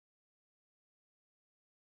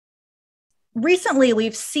recently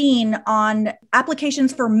we've seen on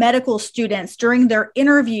applications for medical students during their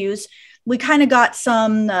interviews, we kind of got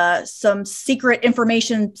some secret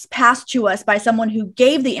information passed to us by someone who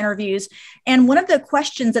gave the interviews. And one of the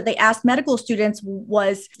questions that they asked medical students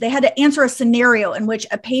was they had to answer a scenario in which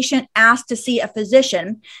a patient asked to see a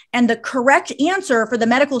physician. And the correct answer for the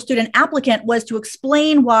medical student applicant was to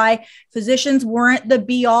explain why physicians weren't the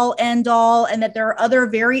be all end all and that there are other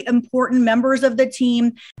very important members of the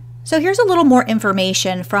team. So here's a little more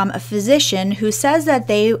information from a physician who says that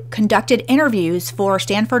they conducted interviews for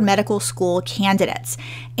Stanford Medical School candidates,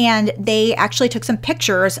 and they actually took some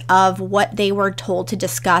pictures of what they were told to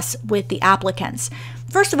discuss with the applicants.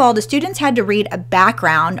 First of all, the students had to read a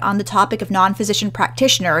background on the topic of non-physician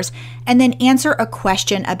practitioners and then answer a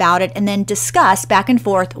question about it and then discuss back and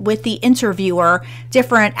forth with the interviewer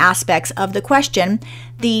different aspects of the question.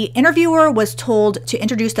 The interviewer was told to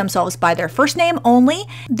introduce themselves by their first name only.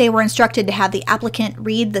 They were instructed to have the applicant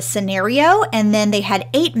read the scenario, and then they had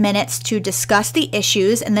 8 minutes to discuss the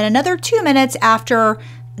issues, and then another 2 minutes after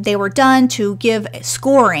they were done to give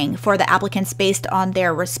scoring for the applicants based on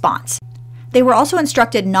their response. They were also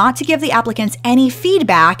instructed not to give the applicants any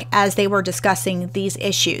feedback as they were discussing these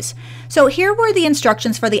issues. So here were the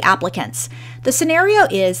instructions for the applicants. The scenario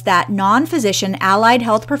is that non-physician allied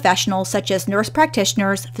health professionals such as nurse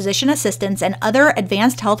practitioners, physician assistants, and other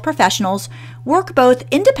advanced health professionals work both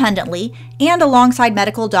independently and alongside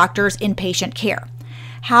medical doctors in patient care.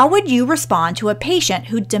 How would you respond to a patient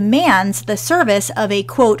who demands the service of a,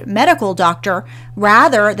 quote, medical doctor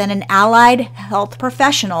rather than an allied health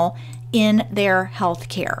professional in their health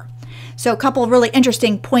care? So a couple of really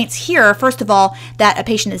interesting points here. First of all, that a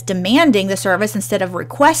patient is demanding the service instead of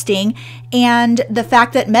requesting, and the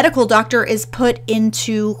fact that medical doctor is put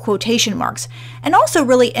into quotation marks. And also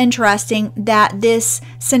really interesting that this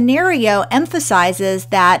scenario emphasizes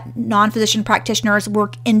that non-physician practitioners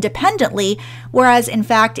work independently, whereas in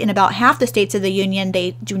fact in about half the states of the union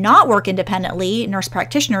they do not work independently, nurse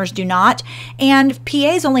practitioners do not, and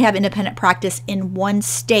PAs only have independent practice in one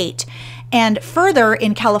state. And further,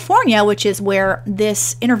 in California, which is where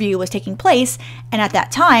this interview was taking place, and at that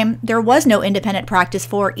time, there was no independent practice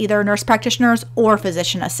for either nurse practitioners or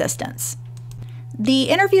physician assistants. The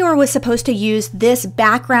interviewer was supposed to use this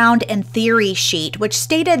background and theory sheet, which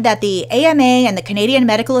stated that the AMA and the Canadian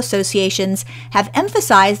Medical Associations have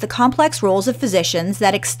emphasized the complex roles of physicians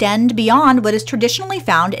that extend beyond what is traditionally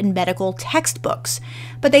found in medical textbooks.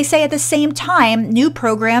 But they say at the same time, new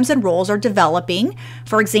programs and roles are developing.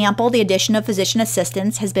 For example, the addition of physician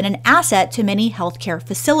assistants has been an asset to many healthcare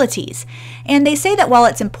facilities. And they say that while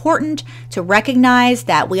it's important to recognize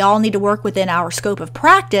that we all need to work within our scope of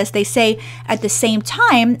practice, they say at the same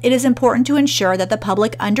time, it is important to ensure that the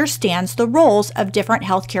public understands the roles of different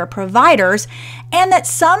healthcare providers and that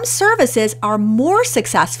some services are more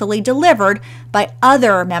successfully delivered by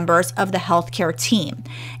other members of the healthcare team.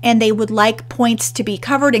 And they would like points to be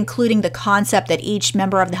covered, including the concept that each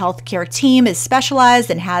member of the healthcare team is specialized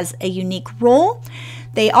and has a unique role.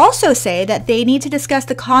 They also say that they need to discuss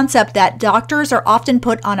the concept that doctors are often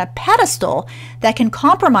put on a pedestal that can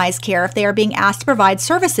compromise care if they are being asked to provide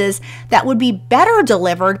services that would be better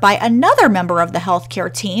delivered by another member of the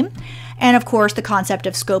healthcare team. And of course, the concept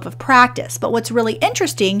of scope of practice. But what's really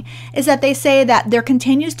interesting is that they say that there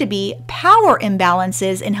continues to be power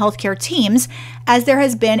imbalances in healthcare teams as there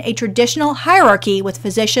has been a traditional hierarchy with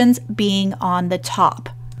physicians being on the top.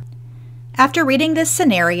 After reading this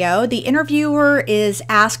scenario, the interviewer is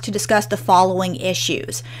asked to discuss the following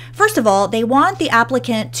issues. First of all, they want the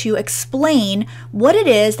applicant to explain what it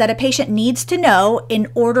is that a patient needs to know in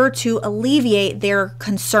order to alleviate their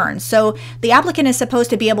concerns. So the applicant is supposed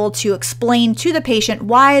to be able to explain to the patient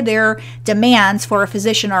why their demands for a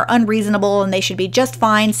physician are unreasonable and they should be just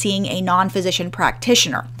fine seeing a non-physician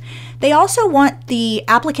practitioner. They also want the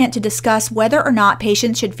applicant to discuss whether or not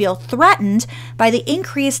patients should feel threatened by the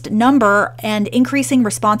increased number and increasing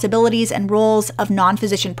responsibilities and roles of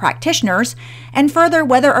non-physician practitioners, and further,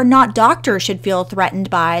 whether or not doctors should feel threatened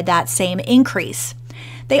by that same increase.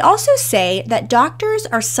 They also say that doctors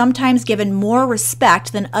are sometimes given more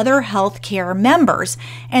respect than other healthcare members,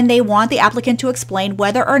 and they want the applicant to explain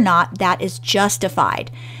whether or not that is justified.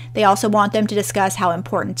 They also want them to discuss how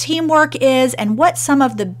important teamwork is and what some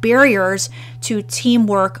of the barriers to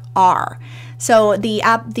teamwork are. So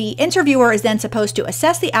the interviewer is then supposed to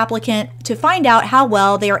assess the applicant to find out how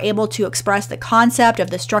well they are able to express the concept of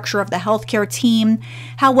the structure of the healthcare team,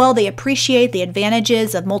 how well they appreciate the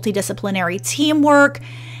advantages of multidisciplinary teamwork,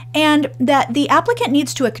 and that the applicant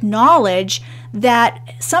needs to acknowledge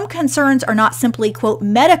that some concerns are not simply, quote,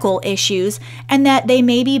 medical issues, and that they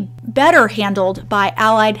may be better handled by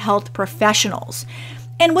allied health professionals.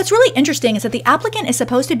 And what's really interesting is that the applicant is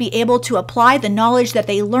supposed to be able to apply the knowledge that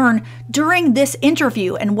they learn during this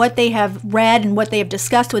interview and what they have read and what they have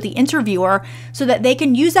discussed with the interviewer so that they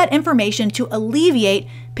can use that information to alleviate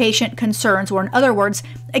patient concerns, or in other words,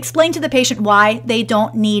 explain to the patient why they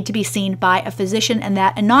don't need to be seen by a physician and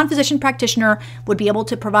that a non-physician practitioner would be able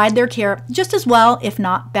to provide their care just as well, if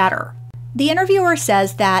not better. The interviewer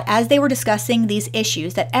says that as they were discussing these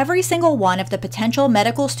issues, that every single one of the potential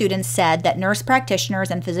medical students said that nurse practitioners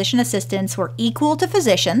and physician assistants were equal to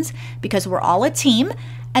physicians because we're all a team,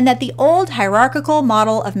 and that the old hierarchical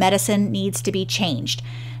model of medicine needs to be changed.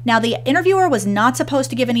 Now, the interviewer was not supposed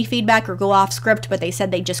to give any feedback or go off script, but they said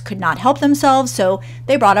they just could not help themselves, so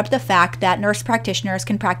they brought up the fact that nurse practitioners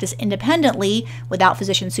can practice independently without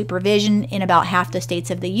physician supervision in about half the states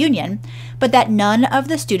of the union, but that none of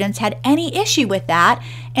the students had any issue with that,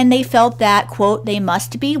 and they felt that, quote, they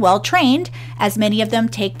must be well trained, as many of them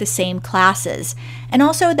take the same classes, and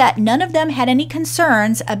also that none of them had any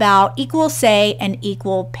concerns about equal say and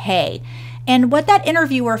equal pay. And what that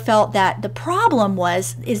interviewer felt that the problem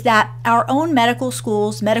is that our own medical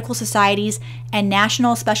schools, medical societies, and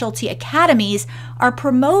national specialty academies are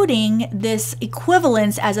promoting this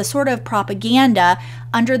equivalence as a sort of propaganda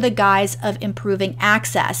under the guise of improving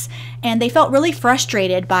access. And they felt really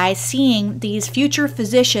frustrated by seeing these future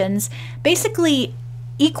physicians basically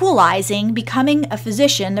equalizing becoming a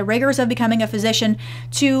physician, the rigors of becoming a physician,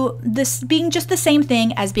 to this being just the same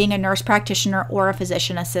thing as being a nurse practitioner or a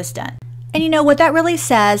physician assistant. And you know, what that really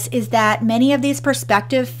says is that many of these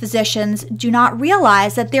prospective physicians do not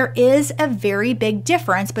realize that there is a very big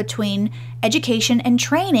difference between education and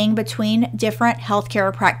training between different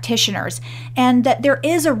healthcare practitioners, and that there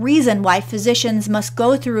is a reason why physicians must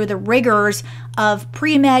go through the rigors of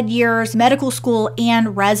pre-med years, medical school,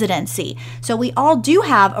 and residency. So we all do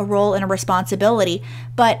have a role and a responsibility,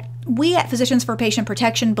 but we at Physicians for Patient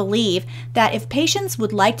Protection believe that if patients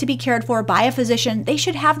would like to be cared for by a physician, they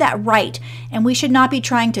should have that right, and we should not be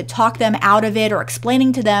trying to talk them out of it or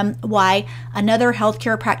explaining to them why another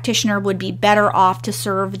healthcare practitioner would be better off to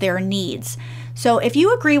serve their needs. So if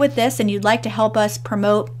you agree with this and you'd like to help us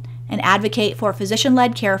promote and advocate for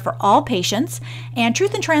physician-led care for all patients and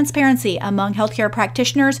truth and transparency among healthcare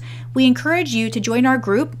practitioners, we encourage you to join our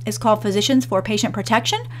group. It's called Physicians for Patient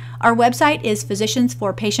Protection. Our website is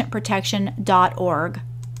physiciansforpatientprotection.org.